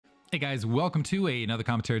Hey guys, welcome to another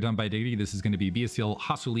commentary done by Diggity. This is going to be BSL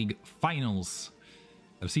Hasuleague Finals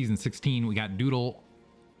of Season 16. We got Doodle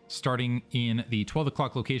starting in the 12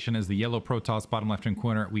 o'clock location as the yellow Protoss, bottom left-hand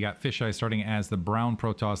corner. We got Fisheye starting as the brown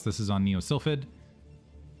Protoss. This is on Neo Sylphid.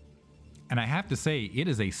 And I have to say, it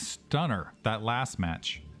is a stunner, that last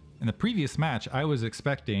match. In the previous match, I was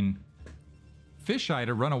expecting Fisheye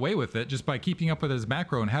to run away with it just by keeping up with his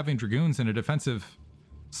macro and having Dragoons in a defensive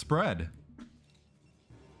spread.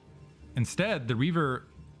 Instead, the Reaver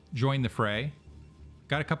joined the fray,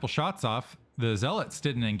 got a couple shots off, the Zealots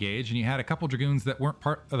didn't engage, and you had a couple Dragoons that weren't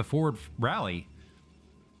part of the forward rally.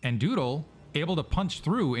 And Doodle able to punch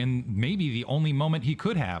through in maybe the only moment he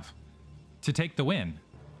could have to take the win.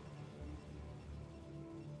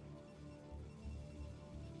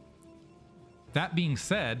 That being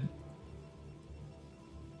said,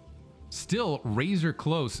 still razor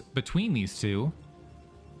close between these two,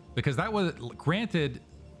 because that was, granted,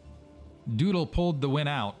 Doodle pulled the win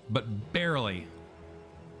out, but barely.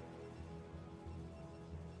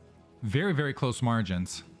 Very, very close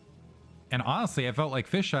margins. And honestly, I felt like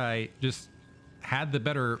Fisheye just had the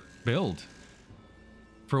better build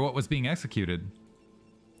for what was being executed.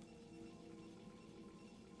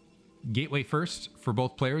 Gateway first for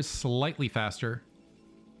both players, slightly faster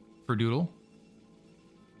for Doodle.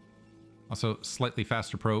 Also, slightly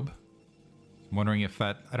faster probe. I'm wondering if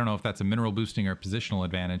that, I don't know if that's a mineral boosting or positional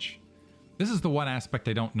advantage. This is the one aspect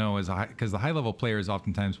I don't know, is because the high-level players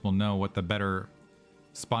oftentimes will know what the better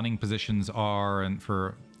spawning positions are and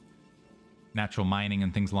for natural mining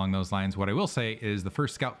and things along those lines. What I will say is the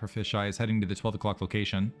first scout for Fisheye is heading to the 12 o'clock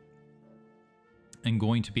location and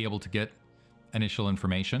going to be able to get initial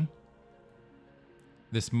information.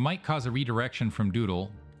 This might cause a redirection from Doodle,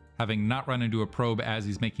 having not run into a probe as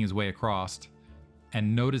he's making his way across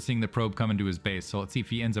and noticing the probe come into his base. So let's see if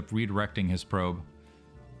he ends up redirecting his probe.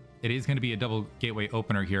 It is going to be a double gateway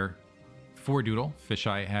opener here for Doodle.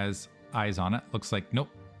 Fisheye has eyes on it. Looks like, nope.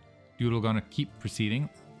 Doodle going to keep proceeding.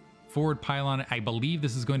 Forward pylon. I believe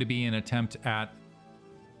this is going to be an attempt at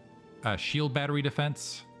a shield battery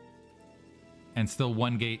defense. And still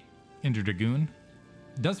one gate into Dragoon.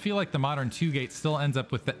 It does feel like the modern 2 gate still ends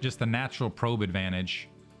up with just the natural probe advantage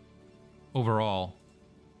overall.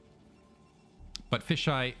 But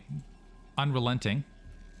Fisheye, unrelenting.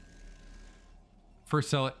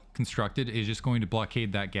 First Zealot constructed is just going to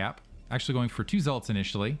blockade that gap. Actually going for 2 Zealots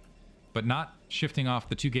initially, but not shifting off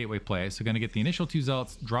the 2 gateway play. So going to get the initial 2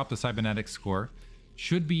 Zealots, drop the cybernetics score.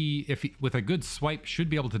 Should be, if he, with a good swipe, should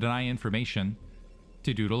be able to deny information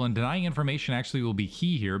to Doodle. And denying information actually will be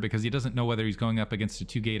key here because he doesn't know whether he's going up against a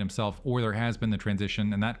 2 gate himself or there has been the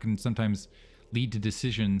transition. And that can sometimes lead to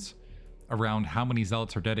decisions around how many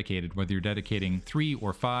Zealots are dedicated, whether you're dedicating 3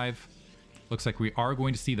 or 5. Looks like we are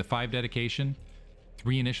going to see the 5 dedication.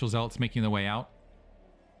 3 initial Zealots making their way out.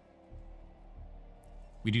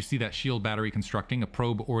 We do see that shield battery constructing, a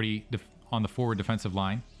probe already on the forward defensive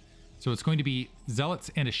line. So it's going to be Zealots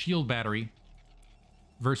and a shield battery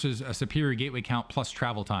versus a superior gateway count plus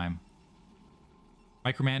travel time.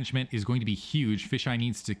 Micromanagement is going to be huge. Fisheye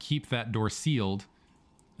needs to keep that door sealed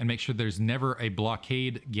and make sure there's never a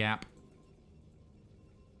blockade gap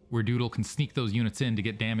where Doodle can sneak those units in to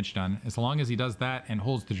get damage done. As long as he does that and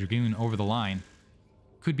holds the Dragoon over the line,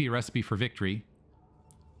 could be a recipe for victory.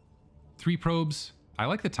 3 probes. I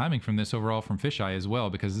like the timing from this overall from Fisheye as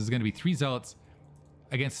well, because this is going to be 3 Zealots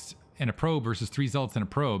against in a probe versus 3 Zealots in a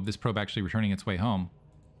probe. This probe actually returning its way home.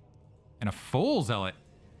 And a full Zealot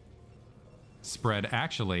spread,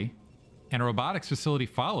 actually. And a robotics facility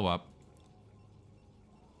follow-up.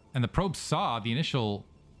 And the probe saw the initial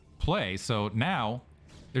play, so now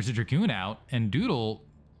there's a Dragoon out, and Doodle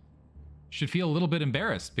should feel a little bit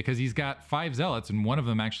embarrassed because he's got 5 Zealots and one of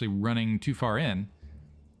them actually running too far in.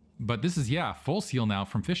 But this is, yeah, full seal now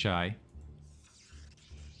from Fisheye.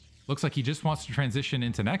 Looks like he just wants to transition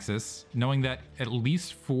into Nexus, knowing that at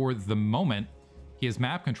least for the moment, he has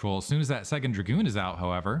map control. As soon as that second Dragoon is out,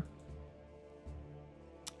 however,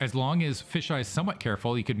 as long as Fisheye is somewhat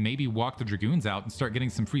careful, he could maybe walk the Dragoons out and start getting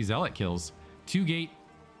some free Zealot kills. 2 gate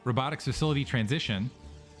robotics facility transition.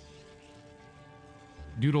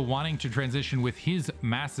 Doodle wanting to transition with his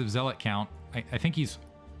massive Zealot count. I think he's...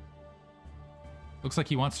 Looks like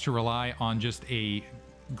he wants to rely on just a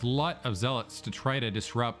glut of Zealots to try to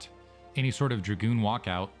disrupt any sort of Dragoon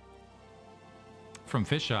walkout from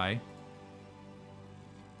Fisheye.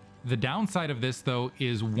 The downside of this, though,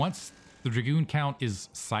 is once the Dragoon count is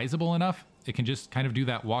sizable enough, it can just kind of do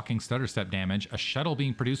that walking stutter step damage. A shuttle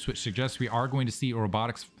being produced, which suggests we are going to see a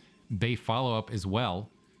robotics bay follow-up as well.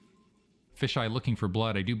 Fisheye looking for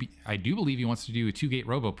blood. I do believe he wants to do a 2-gate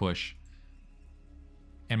robo push.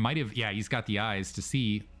 And might have, yeah, he's got the eyes to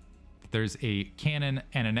see that there's a cannon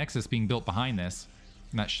and a nexus being built behind this.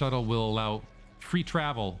 And that shuttle will allow free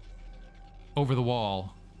travel over the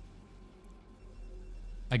wall.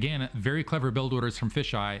 Again, very clever build orders from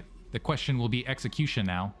Fisheye. The question will be execution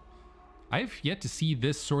now. I've yet to see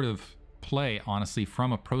this sort of play, honestly,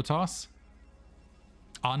 from a Protoss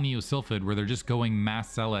on Neo Sylphid, where they're just going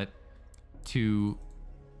mass zealot to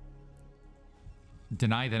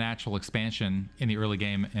deny the natural expansion in the early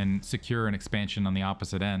game and secure an expansion on the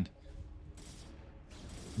opposite end.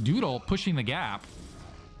 Doodle pushing the gap.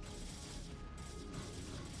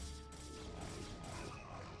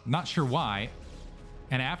 Not sure why.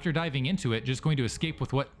 And after diving into it, just going to escape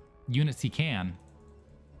with what units he can.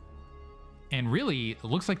 And really, it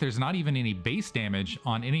looks like there's not even any base damage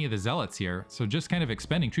on any of the zealots here. So just kind of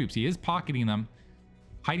expending troops. He is pocketing them,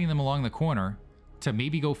 hiding them along the corner to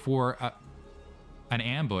maybe go for an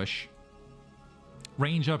ambush.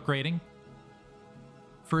 Range upgrading.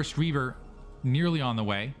 First Reaver nearly on the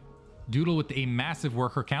way. Doodle with a massive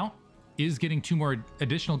worker count is getting 2 more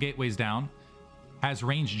additional gateways down. Has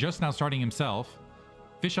range just now starting himself.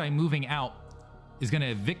 Fisheye moving out is going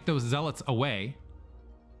to evict those zealots away.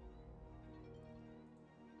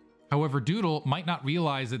 However, Doodle might not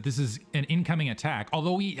realize that this is an incoming attack.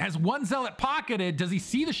 Although he has 1 zealot pocketed, does he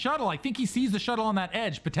see the shuttle? I think he sees the shuttle on that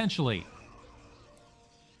edge, potentially.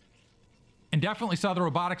 And definitely saw the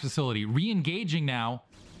robotics facility. Re-engaging now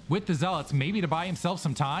with the zealots, maybe to buy himself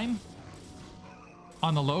some time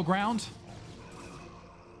on the low ground.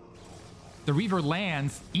 The Reaver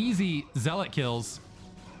lands, easy zealot kills.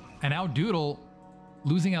 And now Doodle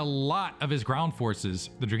losing a lot of his ground forces.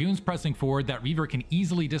 The Dragoons pressing forward. That Reaver can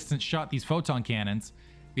easily distance shot these photon cannons.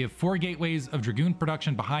 We have 4 gateways of Dragoon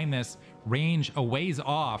production behind this. Range a ways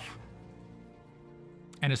off.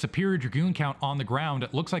 And a superior Dragoon count on the ground.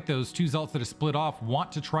 It looks like those 2 zealots that are split off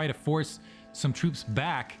want to try to force some troops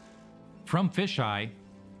back from Fisheye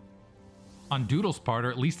on Doodle's part,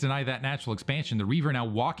 or at least deny that natural expansion. The Reaver now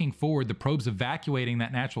walking forward. The probes evacuating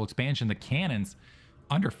that natural expansion. The cannons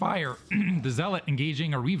under fire. The Zealot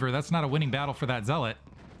engaging a Reaver. That's not a winning battle for that Zealot.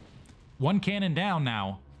 1 cannon down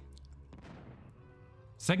now.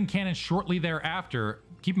 Second cannon shortly thereafter.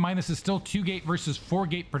 Keep in mind, this is still 2-gate versus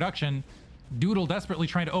 4-gate production. Doodle desperately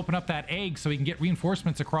trying to open up that egg so he can get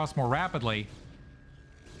reinforcements across more rapidly.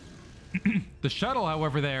 The shuttle,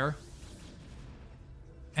 however, there.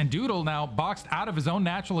 And Doodle now boxed out of his own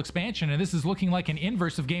natural expansion, and this is looking like an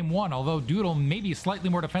inverse of game 1, although Doodle may be a slightly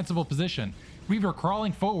more defensible position. Reaver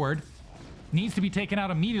crawling forward, needs to be taken out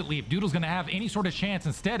immediately if Doodle's going to have any sort of chance.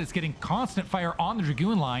 Instead, it's getting constant fire on the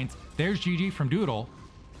Dragoon lines. There's GG from Doodle.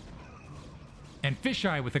 And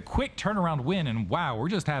Fisheye with a quick turnaround win, and wow, we're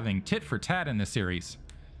just having tit for tat in this series.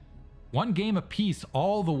 1 game apiece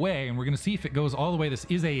all the way, and we're going to see if it goes all the way. This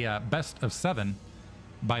is a best of 7,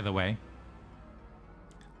 by the way.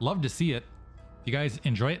 Love to see it. If you guys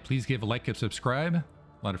enjoy it, please give a like and subscribe.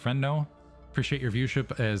 Let a friend know. Appreciate your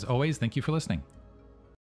viewership as always. Thank you for listening.